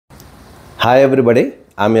Hi everybody,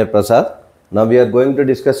 I am your Prasad. Now we are going to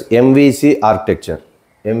discuss MVC Architecture.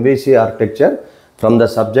 MVC Architecture from the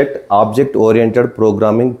subject Object Oriented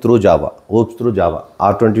Programming through Java, OOPS through Java,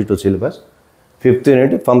 R22 syllabus. 5th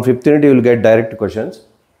unit, from 5th unit you will get direct questions.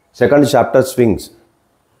 Second chapter Swings.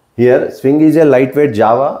 Here Swing is a lightweight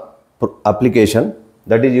Java application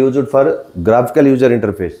that is used for graphical user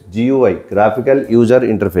interface, GUI, graphical user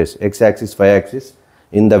interface, x-axis, y-axis.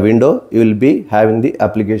 In the window you will be having the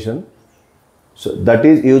application. So that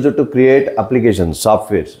is used to create applications,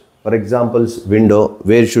 softwares. For example, window,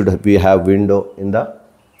 where should we have window in the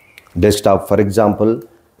desktop? For example,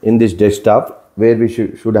 in this desktop, where we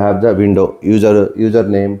should have the window,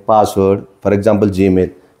 username, password, for example,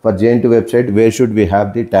 Gmail. For JNTUH website, where should we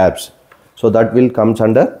have the tabs? So that will comes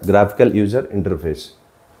under graphical user interface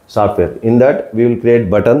software. In that, we will create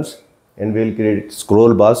buttons and we will create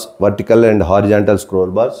scroll bars, vertical and horizontal scroll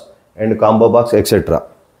bars and combo box, etc.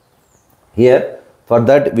 Here, for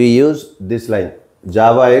that we use this line,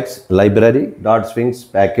 javax library dot swings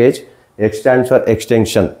package. X stands for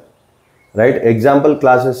extension, right? Example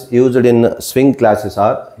classes used in swing classes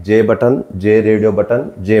are J button, J radio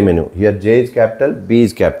button, J menu. Here J is capital, B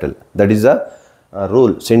is capital. That is a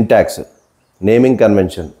rule, syntax, naming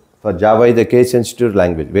convention. For Java is a case sensitive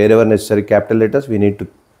language. Wherever necessary capital letters, we need to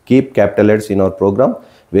keep capital letters in our program.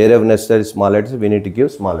 Wherever necessary small letters, we need to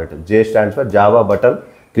give small letters. J stands for Java button.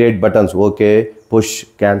 Create buttons, OK, push,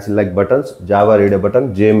 cancel like buttons, Java radio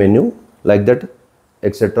button, J menu, like that,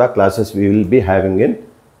 etc. classes we will be having in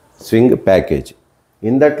Swing package.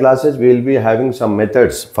 In that classes we will be having some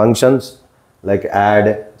methods, functions like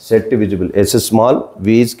add, set visible, S is small,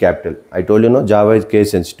 V is capital. I told you no, Java is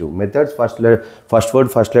case sensitive. Methods, first word,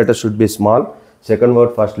 first letter should be small, second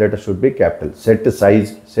word, first letter should be capital. Set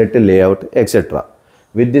size, set layout, etc.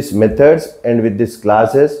 With these methods and with these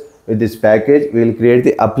classes, with this package, we will create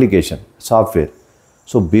the application, software.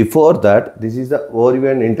 So before that, this is the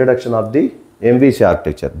overview and introduction of the MVC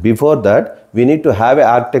architecture. Before that, we need to have an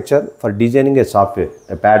architecture for designing a software,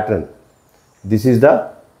 a pattern. This is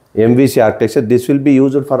the MVC architecture. This will be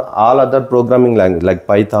used for all other programming languages like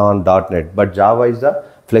Python, .NET. But Java is the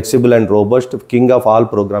flexible and robust king of all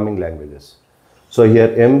programming languages. So here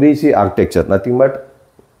MVC architecture, nothing but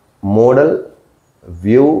model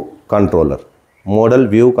view controller. Model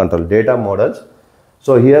view control, data models.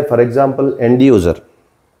 So here for example end user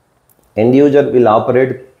will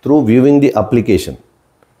operate through viewing the application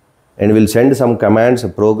and will send some commands,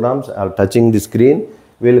 programs are touching the screen,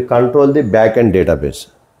 will control the backend database.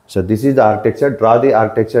 So this is the architecture. Draw the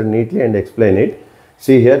architecture neatly and explain it.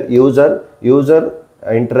 See here user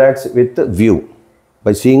interacts with the view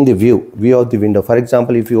by seeing the view of the window. For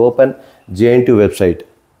example, if you open JNTUH website,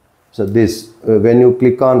 so this when you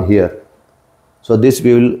click on here, so this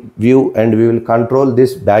we will view and we will control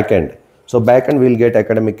this backend. So backend will get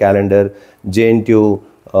academic calendar, JNTUH,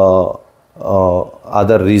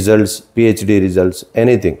 other results, PhD results,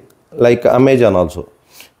 anything. Like Amazon also.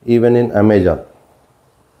 Even in Amazon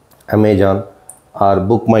or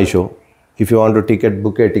Book My Show. If you want to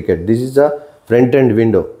book a ticket. This is the front end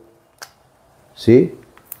window. See,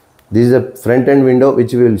 this is the front end window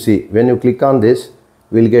which we will see. When you click on this,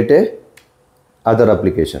 we will get a other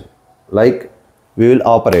application. Like we will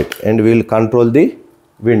operate and we will control the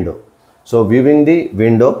window. So viewing the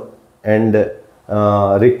window and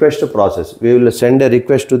request process, we will send a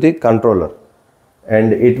request to the controller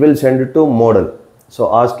and it will send it to model.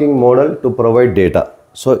 So asking model to provide data.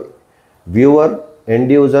 So viewer,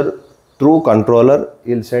 end user through controller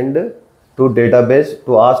will send to database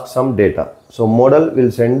to ask some data. So model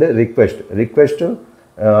will send a request data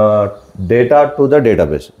to the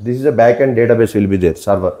database. This is a backend database will be there,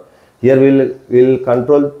 server. Here we will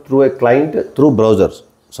control through a client through browsers,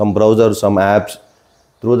 some apps.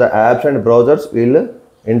 Through the apps and browsers we will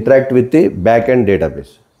interact with the backend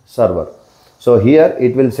database server. So here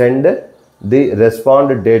it will send the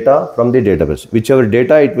respond data from the database. Whichever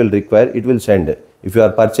data it will require, it will send. If you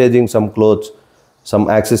are purchasing some clothes, some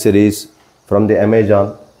accessories from the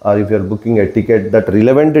Amazon, or if you are booking a ticket, that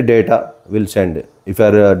relevant data will send. If you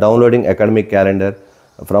are downloading academic calendar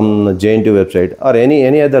from JNTUH website or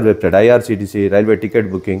any other website, IRCTC, railway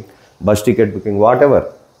ticket booking, bus ticket booking,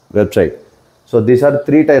 whatever website. So these are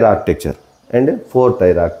 3-tier architecture and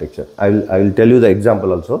 4-tier architecture. I will tell you the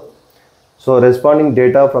example also. So responding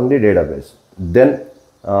data from the database, then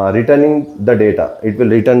returning the data, it will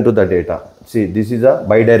return to the data. See, this is a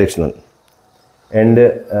bidirectional. And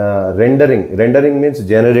rendering means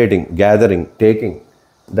generating, gathering, taking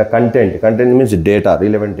the content means data,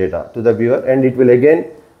 relevant data to the viewer, and it will again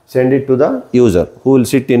send it to the user who will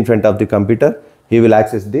sit in front of the computer. He will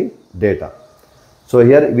access the data. So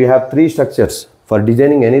here we have three structures for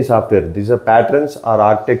designing any software. These are patterns or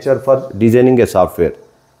architecture for designing a software.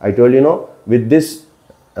 I told you, know, with this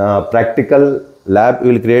practical lab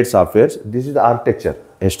we will create softwares. This is the architecture,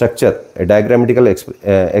 a structure, a diagrammatical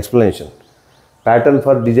explanation. Pattern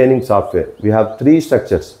for designing software. We have three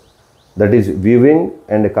structures, that is viewing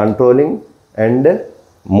and controlling and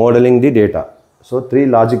modeling the data. So three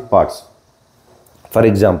logic parts. For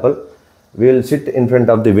example, we will sit in front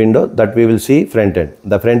of the window that we will see front end.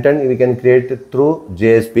 The front end we can create through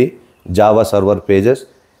JSP, Java server pages,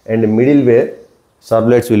 and middleware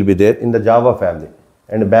servlets will be there in the Java family.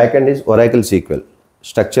 And backend is Oracle SQL,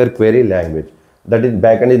 structure query language. That is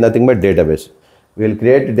backend is nothing but database. We will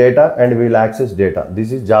create data and we will access data.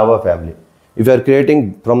 This is Java family. If you are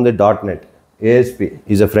creating from the .NET, ASP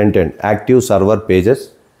is a front end, active server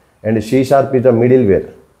pages, and C# is a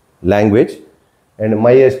middleware language, and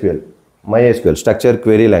MySQL structure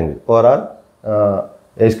query language, or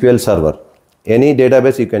SQL server. Any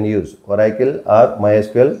database you can use, Oracle or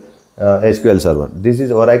MySQL SQL server. This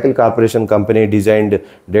is Oracle Corporation Company designed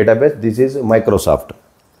database. This is Microsoft.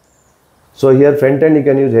 So here front end you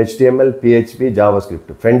can use HTML, PHP,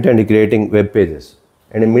 JavaScript. Front end creating web pages,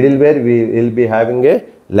 and in middleware we will be having a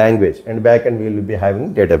language, and back end we will be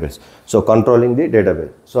having database. So controlling the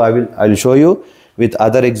database. So I will show you with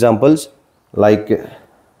other examples, like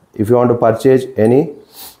if you want to purchase any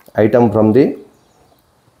item from the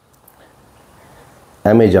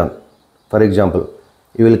Amazon, for example,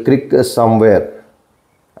 you will click somewhere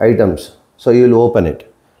items, so you will open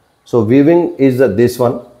it. So viewing is this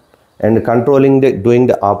one, and controlling the doing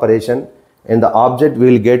the operation, and the object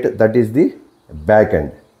we will get, that is the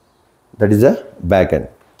backend. That is the backend.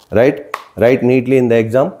 Right? Write neatly in the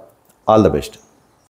exam. All the best.